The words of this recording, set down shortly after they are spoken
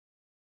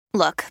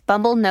Look,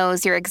 Bumble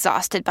knows you're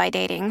exhausted by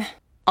dating.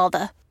 All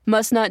the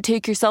must not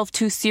take yourself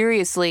too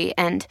seriously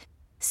and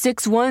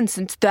 6'1"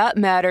 since that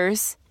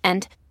matters.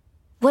 And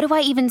what do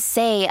I even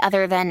say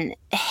other than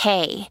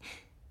hey?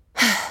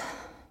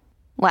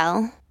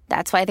 Well,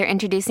 that's why they're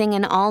introducing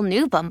an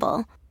all-new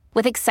Bumble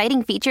with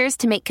exciting features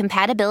to make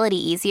compatibility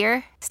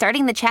easier,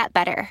 starting the chat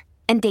better,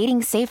 and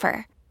dating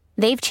safer.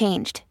 They've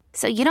changed,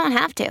 so you don't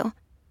have to.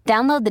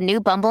 Download the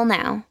new Bumble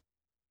now.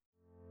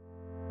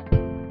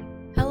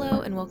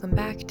 Hello and welcome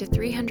back to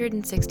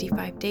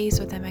 365 Days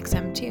with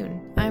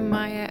MXMtoon. I'm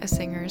Maya, a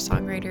singer,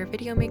 songwriter,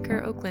 video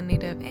maker, Oakland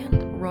native,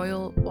 and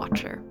royal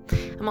watcher.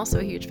 I'm also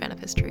a huge fan of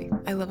history.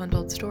 I love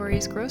untold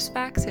stories, gross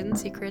facts, hidden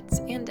secrets,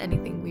 and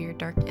anything weird,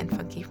 dark, and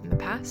funky from the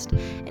past.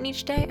 And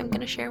each day I'm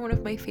going to share one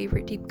of my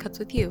favorite deep cuts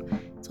with you.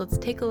 So let's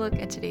take a look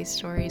at today's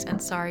stories,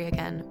 and sorry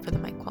again for the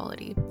mic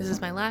quality. This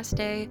is my last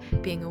day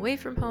being away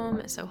from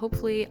home, so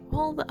hopefully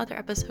all the other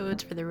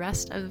episodes for the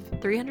rest of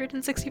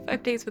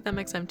 365 Days with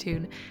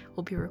MXMtoon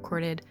will be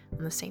recorded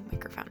on the same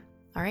microphone.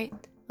 All right,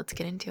 let's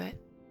get into it.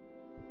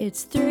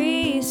 It's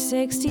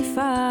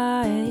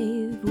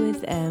 365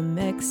 with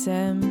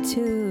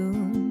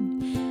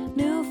MXMtoon.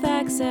 New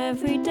facts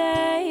every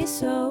day,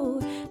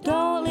 so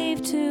don't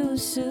leave too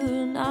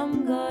soon.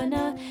 I'm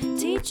gonna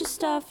teach you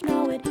stuff,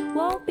 no it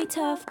won't be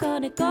tough.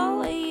 Gonna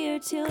go a year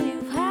till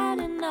you've had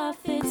enough.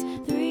 It's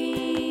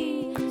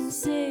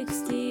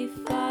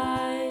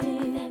 365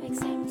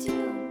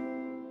 MXMtoon.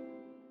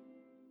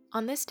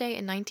 On this day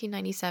in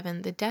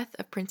 1997, the death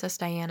of Princess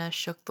Diana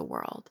shook the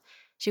world.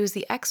 She was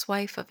the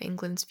ex-wife of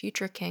England's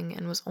future king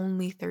and was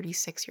only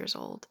 36 years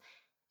old.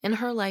 In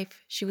her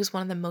life, she was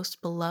one of the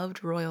most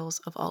beloved royals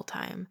of all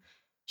time.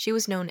 She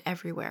was known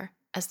everywhere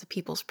as the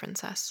People's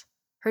Princess.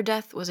 Her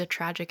death was a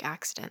tragic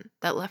accident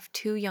that left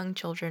 2 young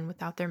children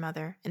without their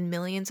mother and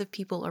millions of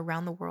people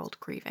around the world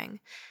grieving.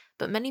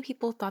 But many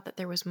people thought that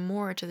there was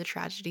more to the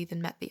tragedy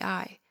than met the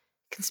eye.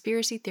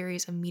 Conspiracy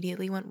theories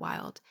immediately went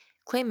wild,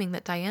 claiming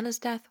that Diana's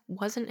death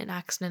wasn't an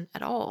accident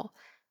at all.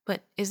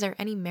 But is there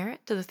any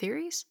merit to the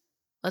theories?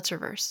 Let's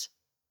reverse.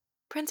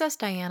 Princess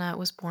Diana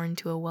was born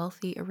to a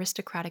wealthy,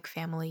 aristocratic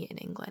family in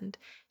England.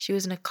 She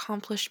was an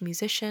accomplished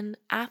musician,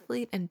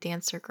 athlete, and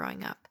dancer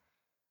growing up.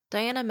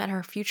 Diana met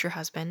her future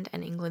husband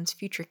and England's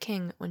future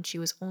king when she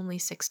was only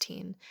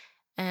 16,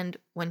 and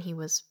when he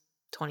was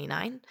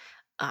 29,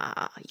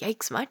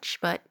 yikes much,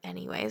 but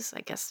anyways, I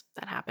guess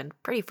that happened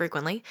pretty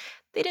frequently.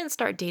 They didn't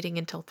start dating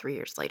until 3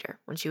 years later,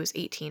 when she was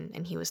 18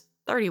 and he was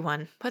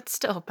 31, but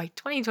still, by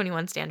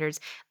 2021 standards,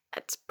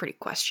 that's pretty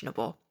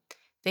questionable.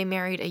 They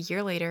married a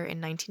year later in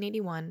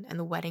 1981, and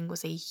the wedding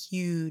was a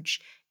huge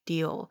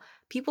deal.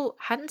 People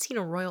hadn't seen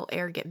a royal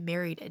heir get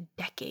married in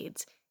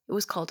decades. It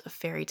was called a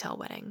fairy tale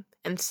wedding,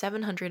 and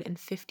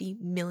 750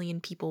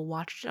 million people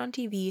watched it on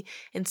TV,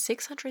 and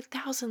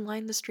 600,000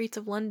 lined the streets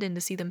of London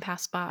to see them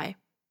pass by.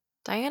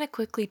 Diana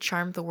quickly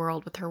charmed the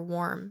world with her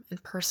warm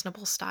and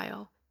personable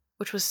style,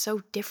 which was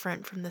so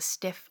different from the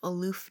stiff,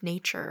 aloof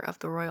nature of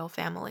the royal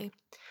family.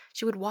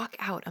 She would walk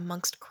out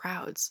amongst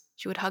crowds.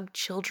 She would hug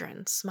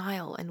children,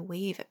 smile, and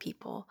wave at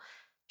people.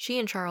 She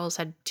and Charles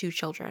had 2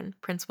 children,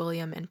 Prince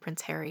William and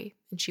Prince Harry,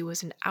 and she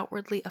was an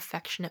outwardly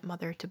affectionate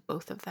mother to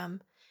both of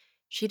them.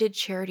 She did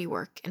charity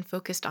work and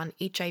focused on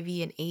HIV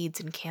and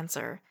AIDS and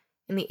cancer.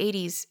 In the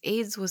 80s,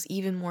 AIDS was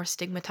even more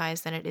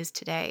stigmatized than it is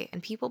today,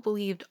 and people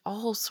believed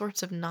all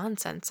sorts of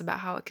nonsense about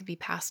how it could be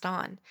passed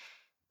on.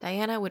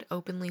 Diana would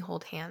openly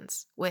hold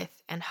hands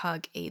with and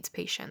hug AIDS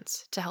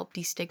patients to help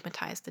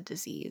destigmatize the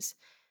disease.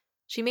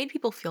 She made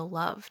people feel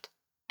loved,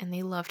 and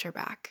they loved her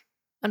back.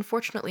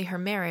 Unfortunately, her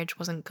marriage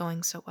wasn't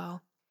going so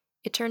well.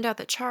 It turned out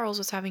that Charles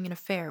was having an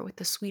affair with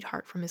the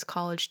sweetheart from his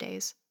college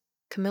days,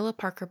 Camilla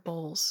Parker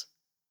Bowles.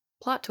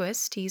 Plot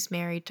twist, he's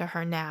married to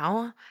her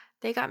now.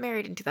 They got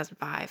married in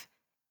 2005,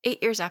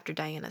 8 years after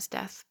Diana's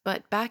death,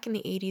 but back in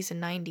the 80s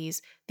and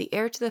 90s, the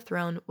heir to the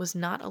throne was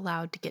not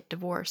allowed to get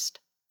divorced.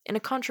 In a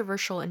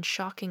controversial and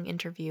shocking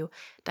interview,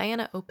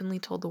 Diana openly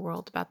told the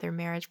world about their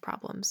marriage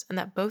problems and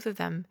that both of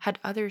them had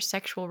other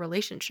sexual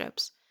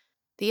relationships.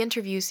 The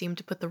interview seemed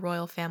to put the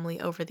royal family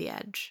over the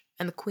edge,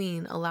 and the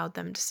Queen allowed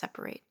them to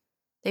separate.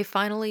 They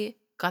finally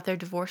got their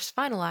divorce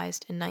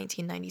finalized in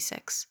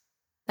 1996.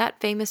 That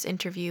famous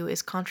interview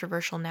is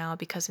controversial now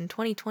because in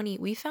 2020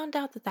 we found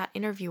out that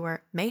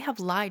interviewer may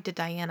have lied to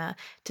Diana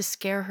to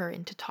scare her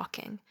into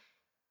talking.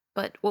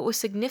 But what was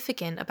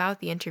significant about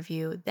the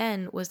interview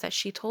then was that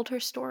she told her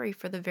story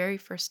for the very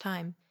first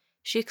time.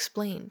 She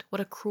explained what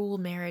a cruel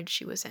marriage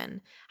she was in,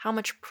 how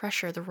much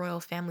pressure the royal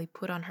family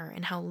put on her,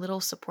 and how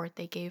little support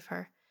they gave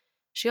her.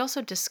 She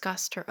also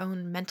discussed her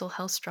own mental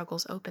health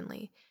struggles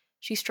openly.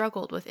 She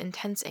struggled with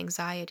intense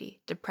anxiety,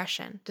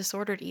 depression,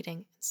 disordered eating,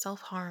 and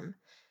self-harm.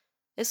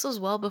 This was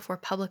well before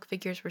public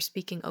figures were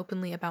speaking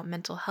openly about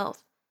mental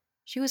health.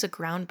 She was a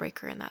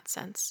groundbreaker in that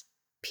sense.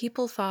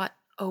 People thought,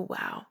 oh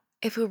wow,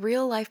 if a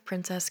real-life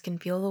princess can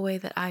feel the way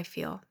that I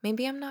feel,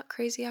 maybe I'm not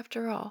crazy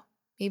after all.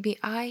 Maybe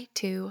I,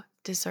 too,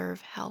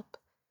 deserve help.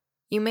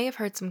 You may have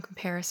heard some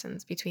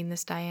comparisons between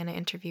this Diana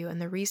interview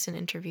and the recent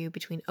interview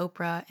between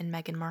Oprah and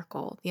Meghan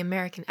Markle, the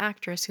American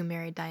actress who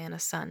married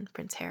Diana's son,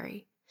 Prince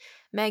Harry.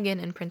 Meghan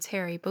and Prince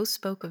Harry both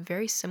spoke of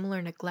very similar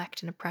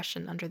neglect and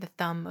oppression under the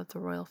thumb of the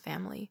royal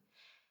family.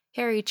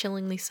 Harry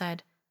chillingly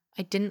said,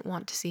 "I didn't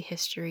want to see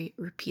history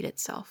repeat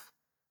itself,"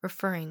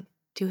 referring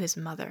to his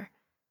mother.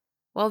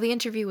 While the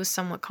interview was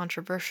somewhat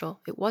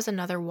controversial, it was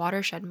another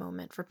watershed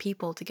moment for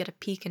people to get a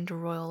peek into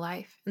royal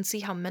life and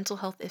see how mental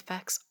health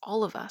affects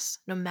all of us,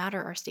 no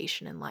matter our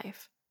station in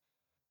life.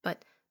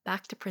 But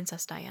back to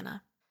Princess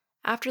Diana.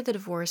 After the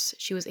divorce,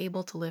 she was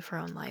able to live her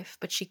own life,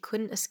 but she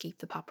couldn't escape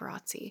the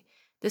paparazzi.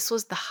 This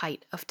was the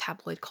height of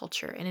tabloid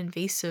culture and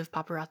invasive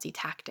paparazzi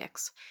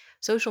tactics.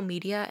 Social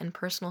media and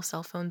personal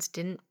cell phones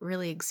didn't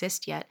really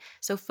exist yet,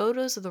 so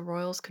photos of the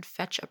royals could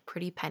fetch a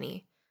pretty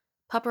penny.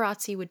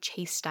 Paparazzi would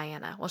chase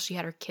Diana while she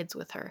had her kids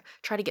with her,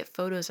 try to get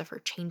photos of her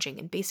changing,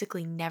 and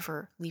basically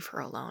never leave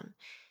her alone.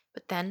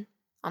 But then,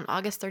 on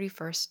August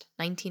 31st,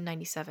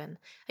 1997,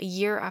 a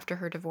year after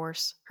her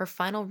divorce, her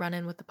final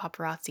run-in with the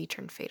paparazzi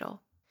turned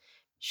fatal.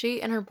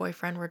 She and her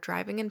boyfriend were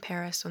driving in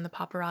Paris when the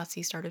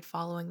paparazzi started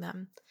following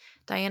them.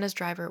 Diana's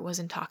driver was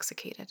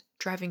intoxicated,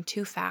 driving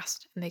too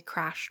fast, and they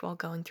crashed while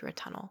going through a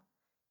tunnel.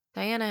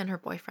 Diana and her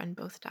boyfriend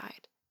both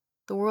died.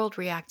 The world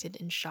reacted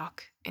in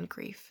shock and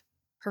grief.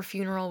 Her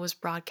funeral was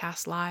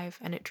broadcast live,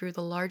 and it drew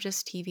the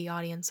largest TV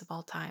audience of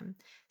all time,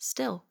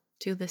 still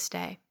to this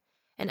day.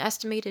 An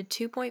estimated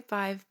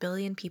 2.5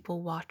 billion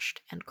people watched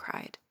and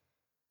cried.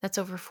 That's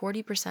over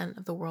 40%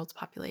 of the world's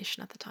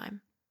population at the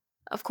time.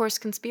 Of course,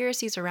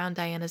 conspiracies around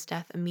Diana's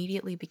death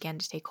immediately began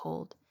to take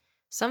hold.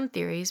 Some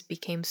theories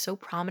became so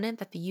prominent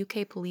that the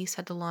UK police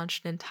had to launch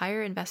an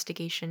entire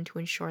investigation to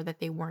ensure that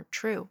they weren't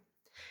true.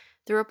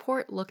 The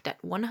report looked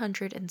at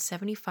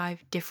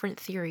 175 different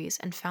theories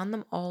and found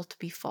them all to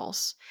be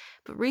false,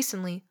 but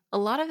recently, a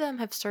lot of them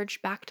have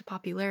surged back to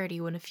popularity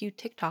when a few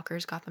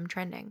TikTokers got them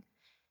trending.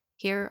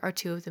 Here are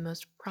two of the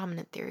most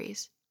prominent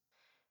theories.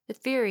 The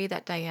theory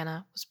that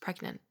Diana was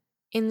pregnant.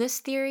 In this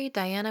theory,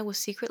 Diana was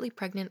secretly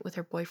pregnant with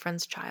her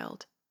boyfriend's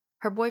child.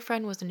 Her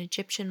boyfriend was an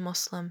Egyptian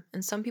Muslim,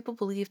 and some people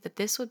believed that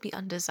this would be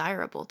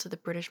undesirable to the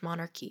British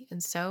monarchy,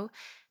 and so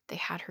they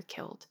had her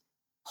killed.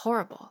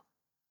 Horrible.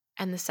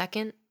 And the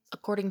second,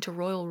 according to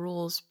royal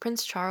rules,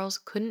 Prince Charles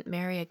couldn't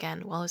marry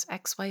again while his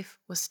ex-wife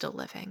was still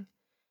living.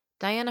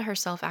 Diana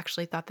herself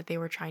actually thought that they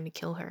were trying to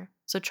kill her,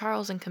 so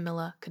Charles and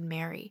Camilla could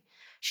marry.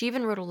 She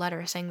even wrote a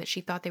letter saying that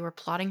she thought they were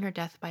plotting her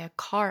death by a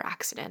car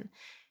accident.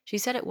 She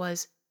said it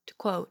was, to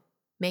quote,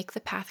 "make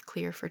the path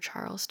clear for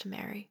Charles to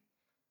marry."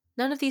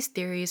 None of these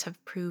theories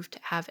have proved to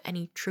have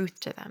any truth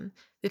to them.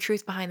 The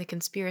truth behind the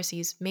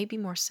conspiracies may be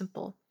more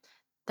simple,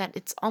 that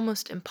it's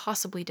almost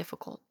impossibly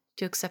difficult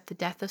to accept the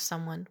death of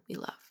someone we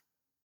love.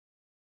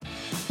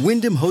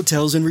 Wyndham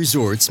Hotels and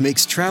Resorts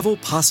makes travel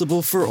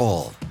possible for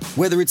all.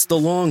 Whether it's the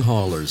long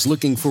haulers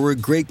looking for a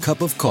great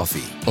cup of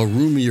coffee, a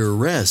roomier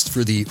rest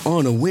for the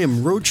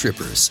on-a-whim road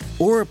trippers,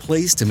 or a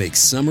place to make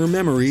summer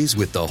memories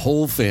with the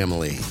whole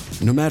family.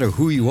 No matter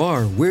who you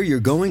are, where you're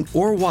going,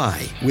 or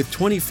why, with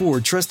 24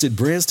 trusted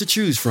brands to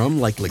choose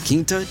from like La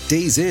Quinta,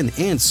 Days Inn,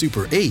 and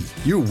Super 8,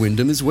 your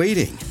Wyndham is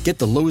waiting. Get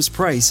the lowest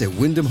price at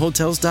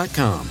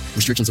wyndhamhotels.com.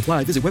 Restrictions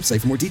apply. Visit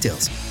website for more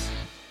details.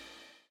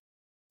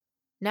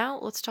 Now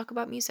let's talk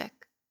about music.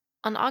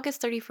 On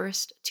August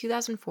 31st,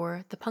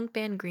 2004, the punk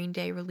band Green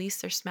Day released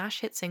their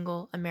smash hit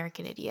single,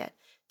 American Idiot,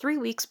 3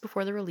 weeks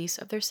before the release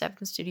of their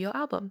 7th studio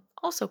album,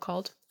 also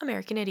called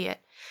American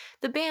Idiot.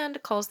 The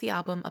band calls the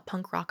album a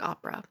punk rock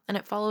opera, and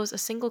it follows a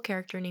single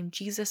character named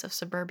Jesus of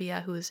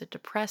Suburbia who is a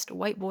depressed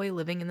white boy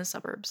living in the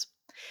suburbs.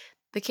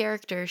 The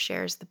character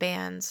shares the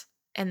band's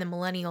and the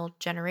millennial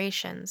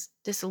generation's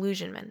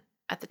disillusionment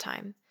at the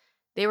time.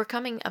 They were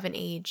coming of an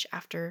age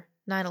after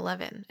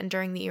 9/11 and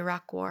during the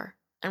Iraq War,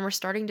 and were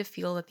starting to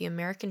feel that the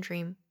American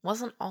dream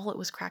wasn't all it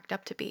was cracked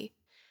up to be.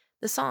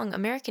 The song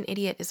American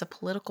Idiot is a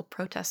political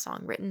protest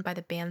song written by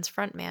the band's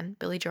frontman,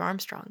 Billy Joe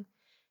Armstrong.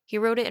 He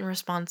wrote it in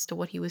response to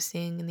what he was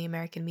seeing in the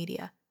American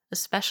media,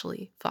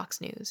 especially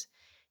Fox News.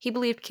 He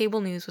believed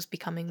cable news was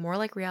becoming more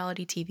like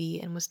reality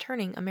TV and was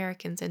turning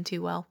Americans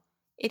into, well,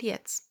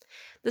 idiots.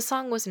 The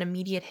song was an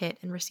immediate hit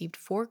and received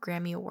 4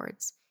 Grammy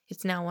Awards.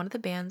 It's now one of the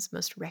band's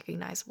most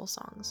recognizable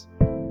songs.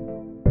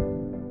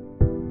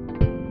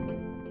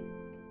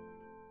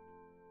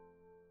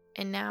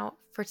 And now,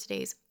 for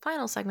today's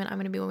final segment, I'm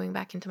going to be going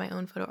back into my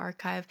own photo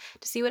archive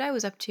to see what I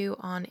was up to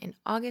on an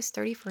August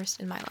 31st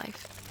in my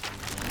life.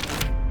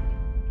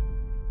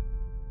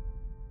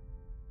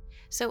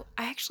 So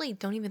I actually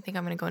don't even think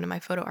I'm going to go into my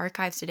photo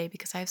archives today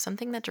because I have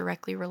something that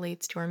directly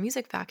relates to our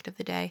music fact of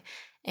the day,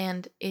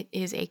 and it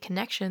is a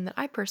connection that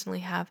I personally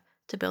have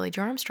to Billy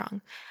Joe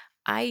Armstrong.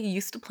 I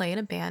used to play in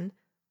a band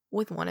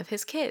with one of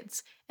his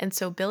kids, and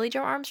so Billy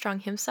Joe Armstrong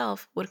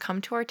himself would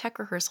come to our tech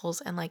rehearsals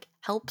and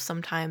help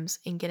sometimes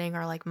in getting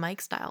our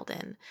mics dialed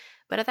in.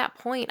 But at that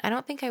point, I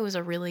don't think I was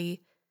a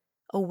really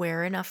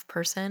aware enough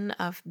person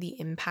of the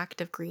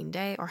impact of Green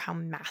Day or how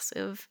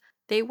massive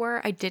they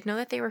were. I did know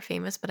that they were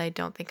famous, but I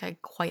don't think I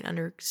quite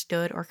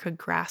understood or could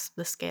grasp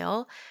the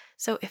scale.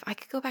 So if I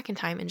could go back in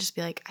time and just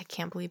be like, I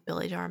can't believe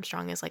Billie Joe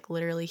Armstrong is like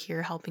literally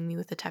here helping me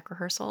with the tech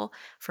rehearsal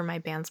for my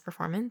band's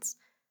performance,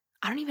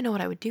 I don't even know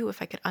what I would do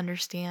if I could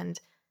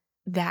understand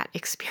that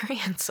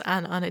experience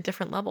on a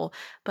different level.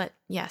 But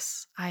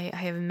yes, I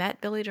have met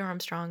Billie Joe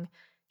Armstrong.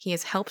 He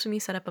has helped me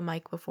set up a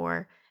mic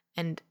before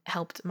and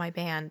helped my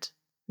band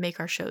make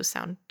our shows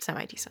sound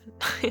semi-decent.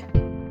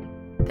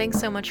 Thanks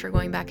so much for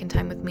going back in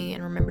time with me,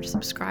 and remember to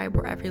subscribe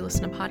wherever you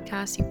listen to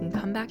podcasts. You can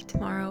come back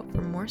tomorrow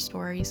for more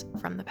stories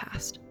from the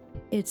past.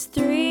 It's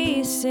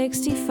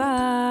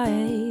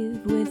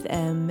 365 with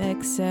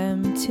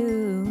MXM2.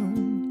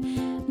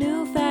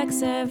 New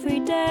facts every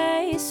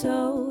day,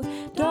 so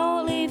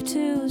don't leave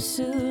too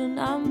soon.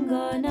 I'm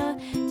gonna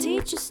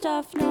teach you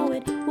stuff, no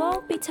it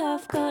won't be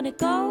tough. Gonna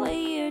go a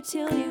year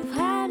till you've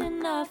had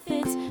enough.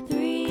 It's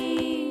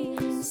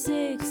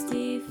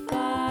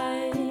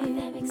 365.